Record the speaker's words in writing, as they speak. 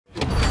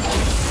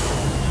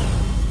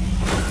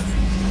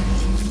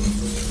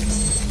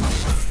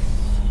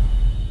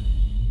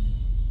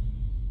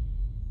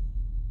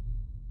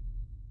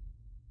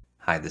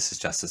Hi, this is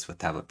Justice with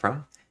Tablet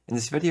Pro. In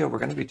this video, we're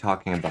going to be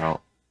talking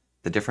about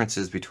the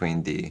differences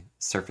between the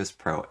Surface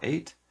Pro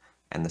 8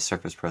 and the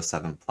Surface Pro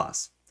 7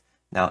 Plus.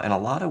 Now, in a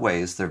lot of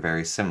ways, they're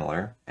very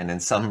similar, and in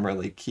some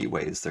really key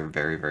ways, they're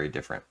very, very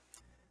different.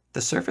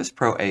 The Surface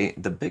Pro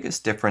 8, the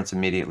biggest difference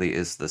immediately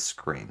is the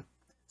screen.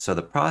 So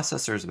the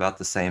processor is about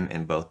the same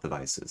in both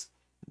devices.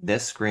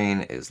 This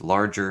screen is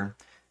larger,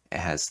 it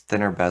has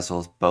thinner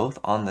bezels both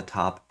on the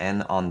top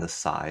and on the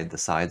side. The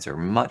sides are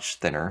much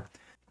thinner.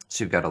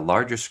 So you've got a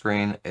larger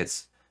screen.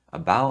 It's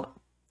about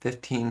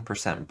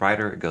 15%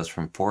 brighter. It goes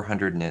from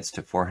 400 nits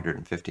to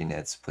 450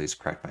 nits. Please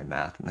correct my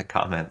math in the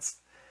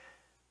comments.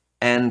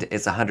 And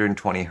it's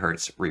 120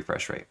 hertz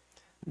refresh rate.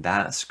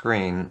 That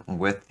screen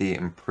with the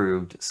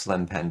improved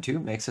Slim Pen 2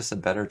 makes this a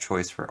better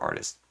choice for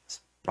artists. It's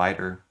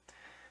brighter.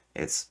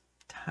 It's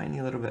a tiny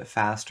little bit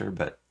faster,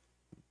 but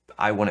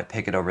I wouldn't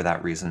pick it over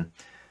that reason.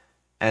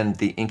 And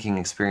the inking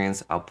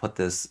experience, I'll put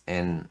this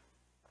in,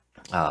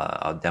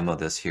 I'll demo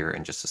this here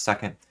in just a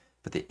second.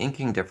 But the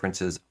inking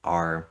differences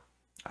are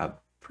a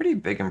pretty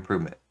big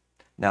improvement.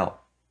 Now,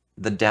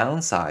 the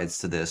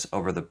downsides to this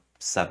over the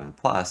 7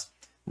 Plus,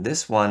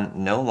 this one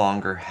no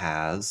longer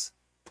has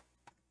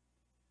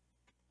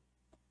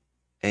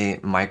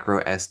a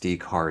micro SD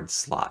card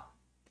slot.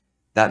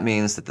 That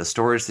means that the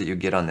storage that you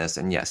get on this,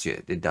 and yes,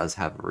 it does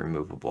have a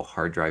removable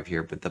hard drive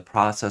here, but the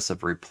process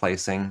of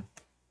replacing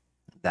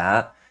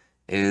that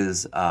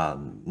is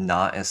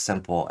not as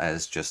simple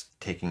as just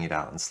taking it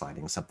out and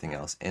sliding something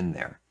else in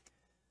there.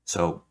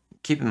 So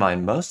keep in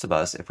mind, most of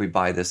us, if we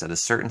buy this at a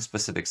certain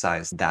specific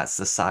size, that's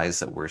the size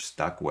that we're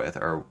stuck with,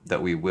 or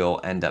that we will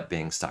end up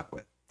being stuck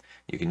with.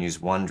 You can use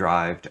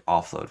OneDrive to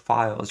offload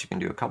files. You can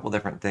do a couple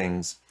different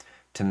things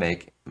to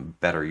make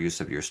better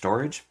use of your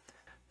storage.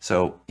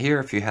 So here,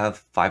 if you have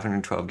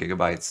 512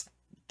 gigabytes,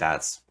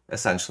 that's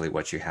essentially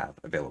what you have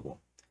available.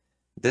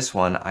 This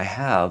one, I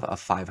have a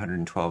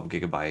 512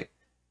 gigabyte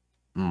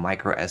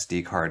micro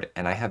SD card,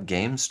 and I have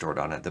games stored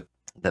on it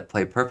that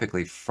play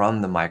perfectly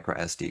from the micro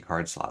SD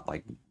card slot,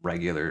 like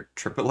regular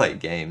AAA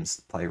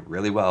games play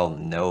really well,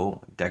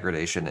 no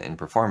degradation in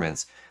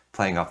performance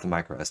playing off the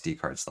micro SD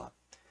card slot.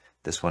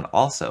 This one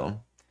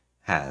also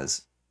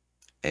has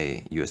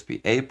a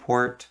USB-A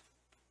port.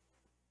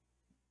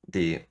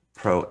 The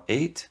Pro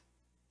 8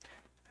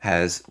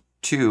 has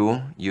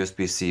two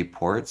USB-C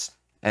ports,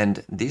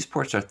 and these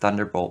ports are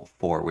Thunderbolt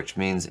 4, which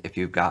means if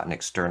you've got an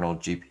external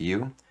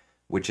GPU,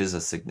 which is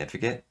a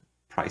significant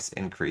price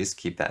increase,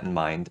 keep that in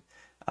mind.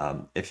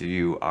 If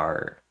you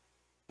are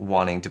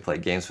wanting to play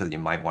games with it, you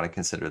might want to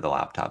consider the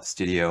Laptop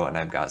Studio, and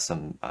I've got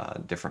some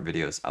different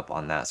videos up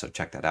on that, so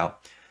check that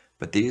out.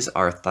 But these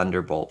are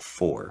Thunderbolt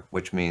 4,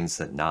 which means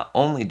that not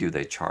only do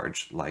they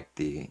charge like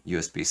the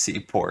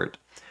USB-C port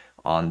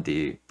on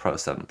the Pro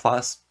 7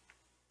 Plus,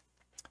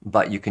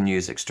 but you can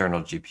use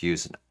external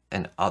GPUs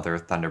and other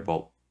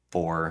Thunderbolt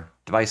 4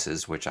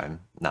 devices, which I'm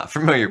not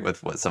familiar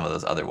with what some of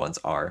those other ones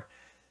are.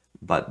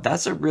 But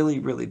that's a really,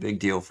 really big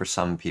deal for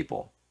some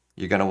people.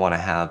 You're going to want to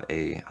have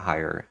a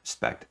higher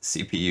spec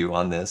CPU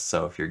on this.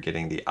 So if you're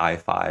getting the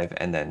i5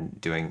 and then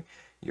doing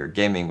your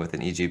gaming with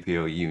an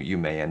eGPU, you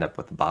may end up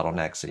with a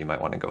bottleneck. So you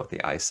might want to go with the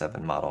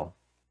i7 model.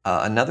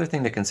 Another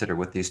thing to consider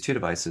with these two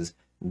devices,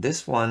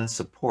 this one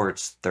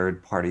supports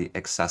third-party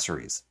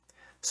accessories.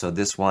 So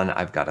this one,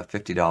 I've got a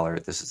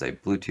 $50. This is a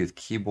Bluetooth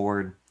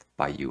keyboard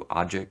by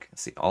Uogic.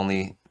 It's the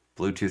only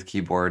Bluetooth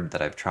keyboard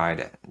that I've tried.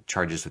 It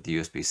charges with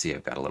USB-C.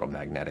 I've got a little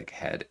magnetic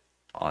head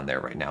on there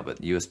right now,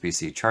 but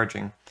USB-C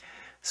charging,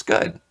 it's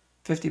good.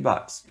 50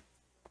 bucks.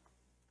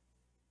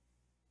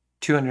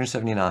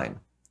 279.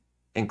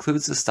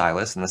 Includes the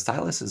stylus, and the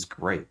stylus is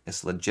great.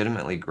 It's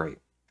legitimately great.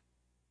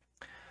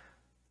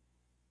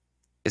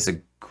 It's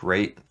a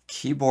great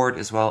keyboard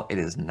as well. It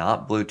is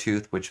not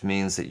Bluetooth, which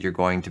means that you're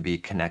going to be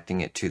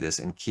connecting it to this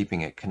and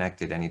keeping it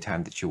connected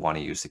anytime that you want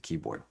to use the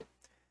keyboard.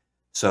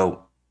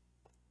 So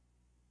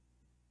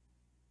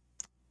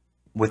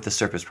with the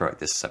Surface Pro,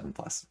 this is 7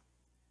 Plus.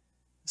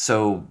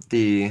 So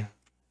the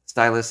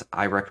stylus,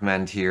 I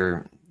recommend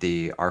here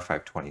the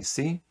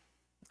R520C.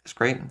 It's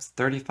great. It's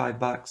 35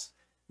 bucks.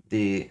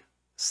 The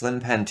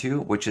Slim Pen 2,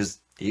 which is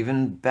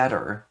even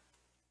better,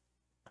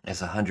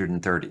 is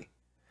 130.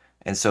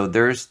 And so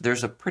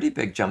there's a pretty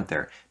big jump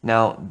there.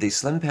 Now, the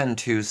Slim Pen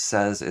 2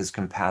 says is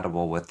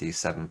compatible with the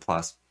 7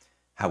 Plus.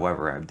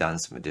 However, I've done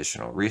some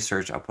additional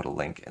research. I'll put a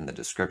link in the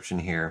description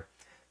here.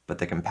 But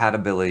the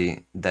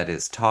compatibility that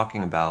it's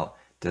talking about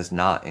does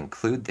not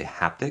include the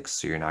haptics,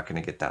 so you're not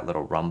going to get that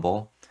little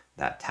rumble,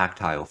 that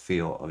tactile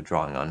feel of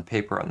drawing on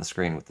paper on the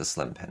screen with the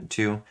Slim Pen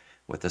 2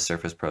 with the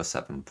Surface Pro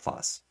 7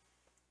 Plus.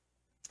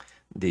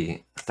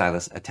 The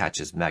stylus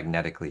attaches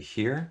magnetically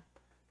here.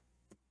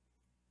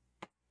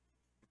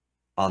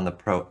 On the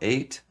Pro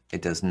 8,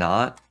 it does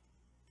not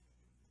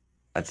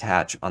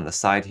attach on the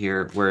side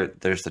here. Where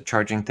there's the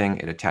charging thing,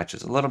 it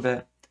attaches a little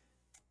bit.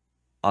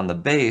 On the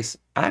base,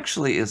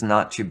 actually is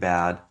not too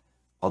bad,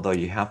 although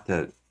you have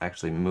to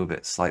actually move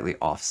it slightly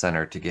off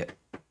center to get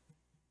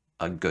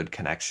a good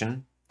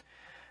connection.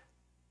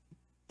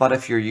 But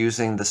if you're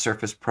using the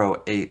Surface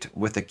Pro 8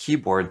 with a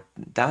keyboard,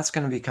 that's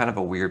going to be kind of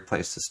a weird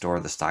place to store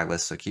the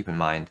stylus. So keep in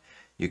mind,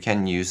 you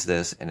can use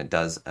this and it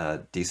does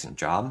a decent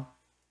job,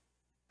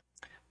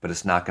 but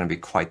it's not going to be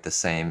quite the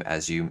same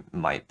as you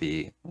might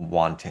be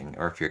wanting,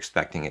 or if you're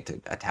expecting it to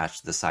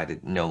attach to the side,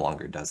 it no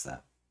longer does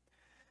that.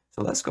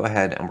 So let's go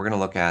ahead and we're going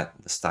to look at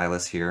the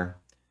stylus here.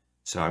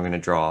 So I'm going to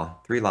draw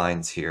 3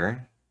 lines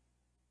here.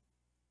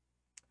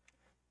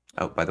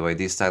 Oh, by the way,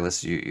 these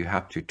stylus, you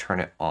have to turn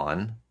it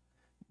on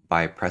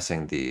by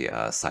pressing the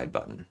side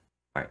button.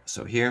 All right,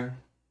 so here,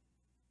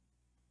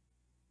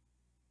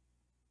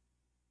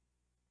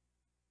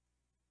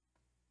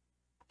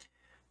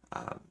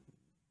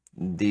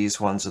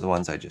 these ones are the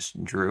ones I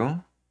just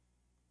drew.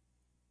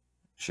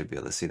 Should be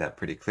able to see that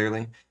pretty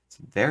clearly. It's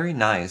very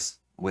nice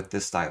with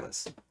this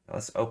stylus. Now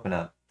let's open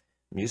up.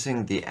 I'm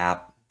using the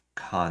app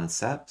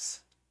Concepts,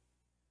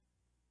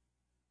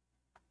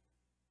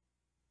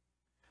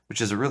 which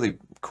is a really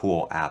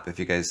cool app. If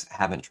you guys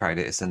haven't tried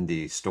it, it's in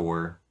the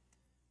store.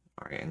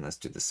 All right, and let's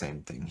do the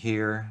same thing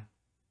here.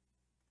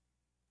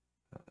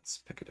 Let's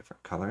pick a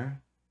different color.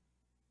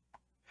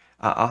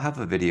 I'll have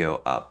a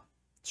video up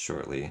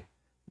shortly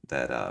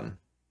that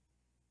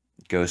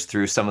goes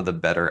through some of the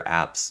better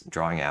apps,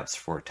 drawing apps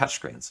for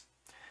touchscreens.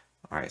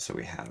 All right, so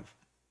we have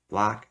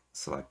black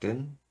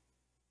selected.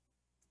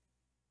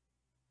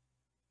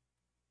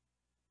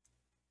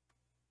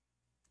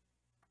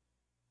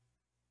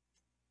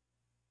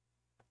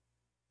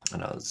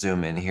 And I'll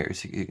zoom in here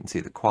so you can see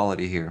the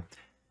quality here.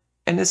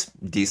 And it's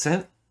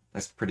decent.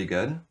 It's pretty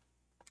good.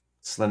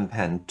 Slim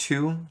Pen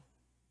 2.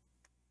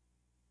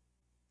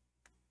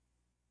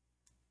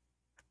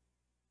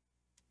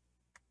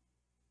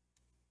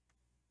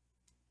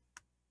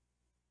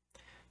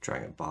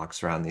 Drawing a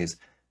box around these.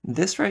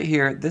 This right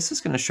here, this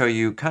is going to show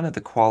you kind of the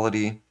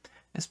quality.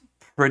 It's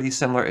pretty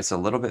similar. It's a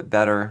little bit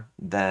better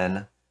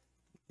than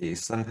the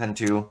Slim Pen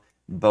 2,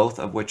 both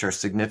of which are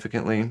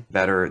significantly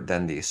better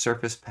than the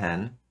Surface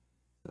Pen.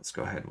 Let's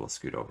go ahead, we'll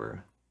scoot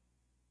over.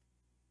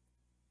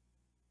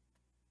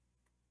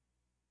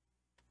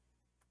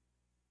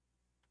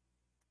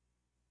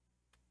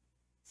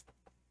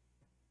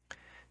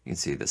 You can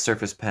see the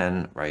Surface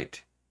Pen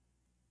right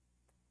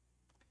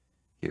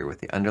here with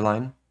the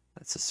underline.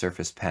 That's a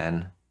Surface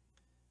Pen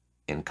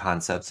in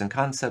Concepts, and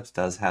Concepts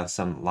does have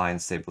some line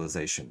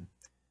stabilization.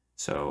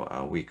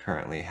 So we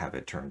currently have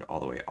it turned all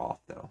the way off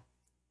though.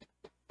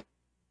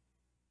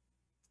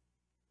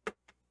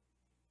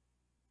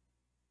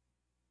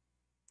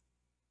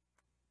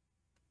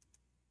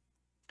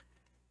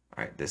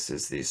 All right, this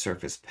is the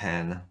Surface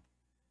Pen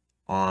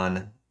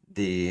on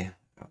the,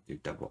 I'll do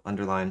double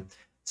underline,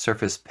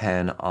 Surface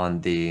Pen on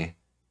the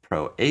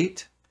Pro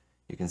 8.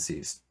 You can see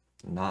it's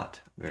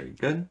not very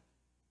good.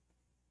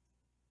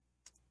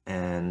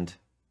 And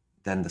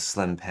then the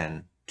Slim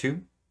Pen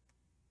 2.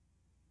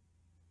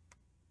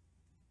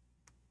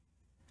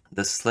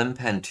 The Slim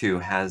Pen 2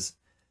 has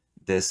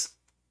this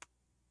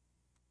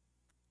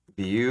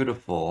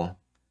beautiful,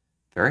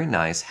 very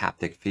nice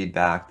haptic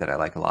feedback that I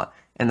like a lot.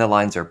 And the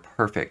lines are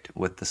perfect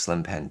with the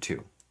Slim Pen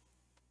 2.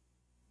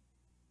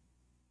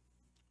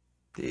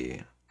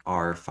 The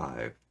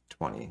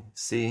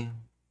R520C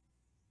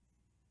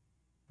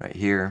right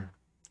here.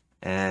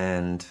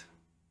 And,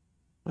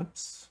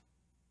 whoops.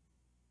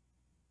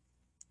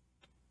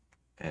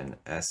 And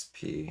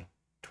SP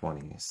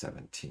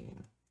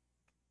 2017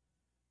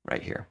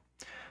 right here.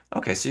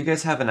 Okay, so you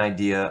guys have an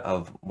idea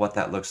of what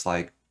that looks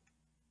like.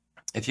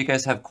 If you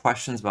guys have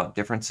questions about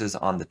differences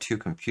on the two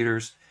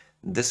computers,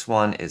 this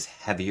one is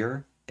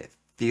heavier. It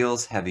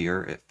feels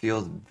heavier. It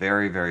feels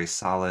very, very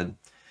solid.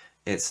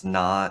 It's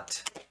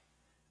not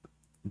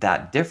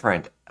that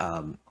different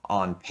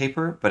on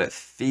paper, but it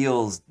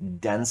feels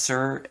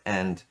denser,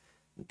 and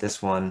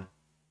this one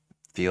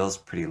feels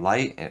pretty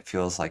light, and it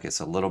feels like it's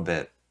a little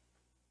bit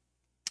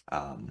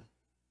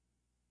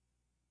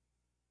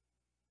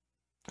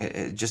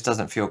it just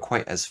doesn't feel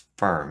quite as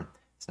firm.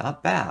 It's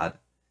not bad.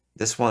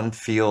 This one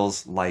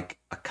feels like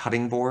a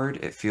cutting board.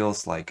 It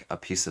feels like a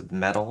piece of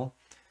metal.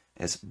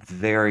 It's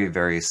very,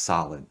 very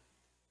solid.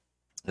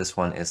 This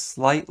one is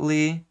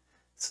slightly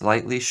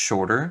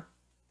shorter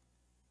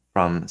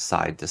from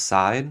side to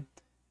side,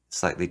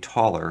 slightly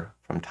taller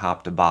from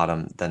top to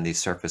bottom than the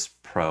Surface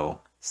Pro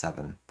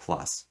 7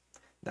 Plus,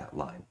 that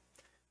line.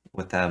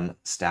 With them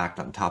stacked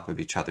on top of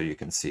each other, you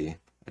can see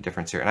a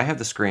difference here. And I have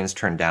the screens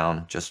turned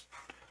down just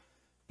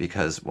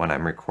because when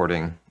I'm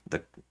recording,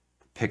 the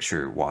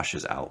picture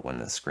washes out when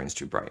the screen's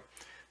too bright.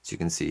 So you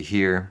can see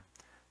here,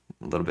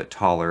 a little bit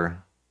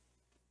taller.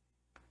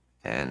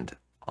 And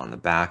on the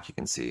back, you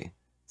can see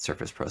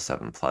Surface Pro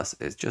 7 Plus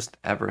is just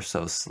ever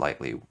so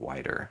slightly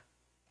wider.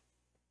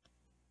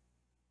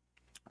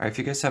 All right, if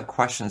you guys have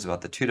questions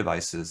about the two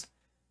devices,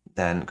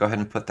 then go ahead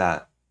and put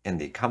that in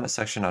the comment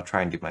section. I'll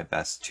try and do my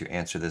best to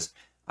answer this.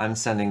 I'm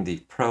sending the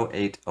Pro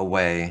 8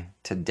 away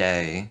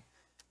today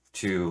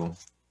to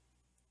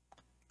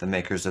the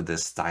makers of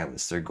this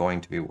stylus. They're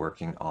going to be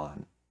working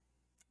on,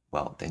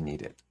 well, they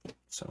need it.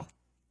 So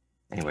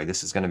Anyway,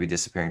 this is going to be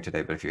disappearing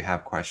today, but if you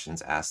have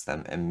questions, ask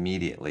them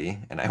immediately,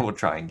 and I will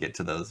try and get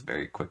to those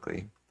very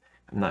quickly.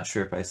 I'm not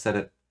sure if I said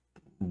it.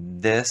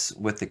 This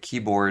with the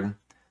keyboard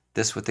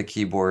is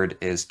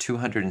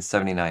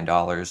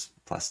 $279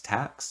 plus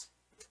tax.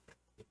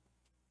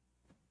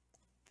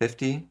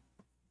 50,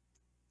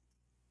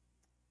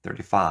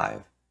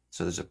 35.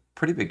 So there's a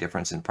pretty big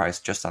difference in price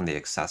just on the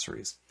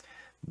accessories.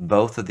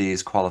 Both of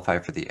these qualify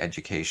for the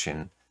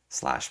education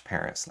 /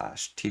 parent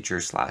 /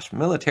 teacher /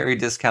 military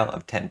discount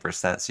of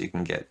 10%, so you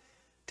can get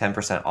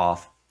 10%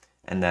 off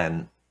and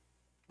then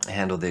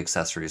handle the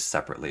accessories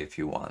separately if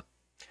you want.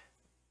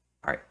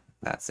 All right,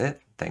 that's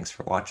it. Thanks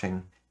for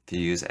watching. If you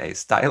use a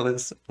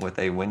stylus with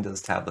a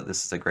Windows tablet,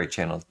 this is a great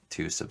channel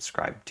to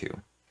subscribe to.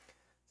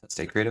 So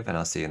stay creative, and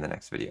I'll see you in the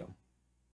next video.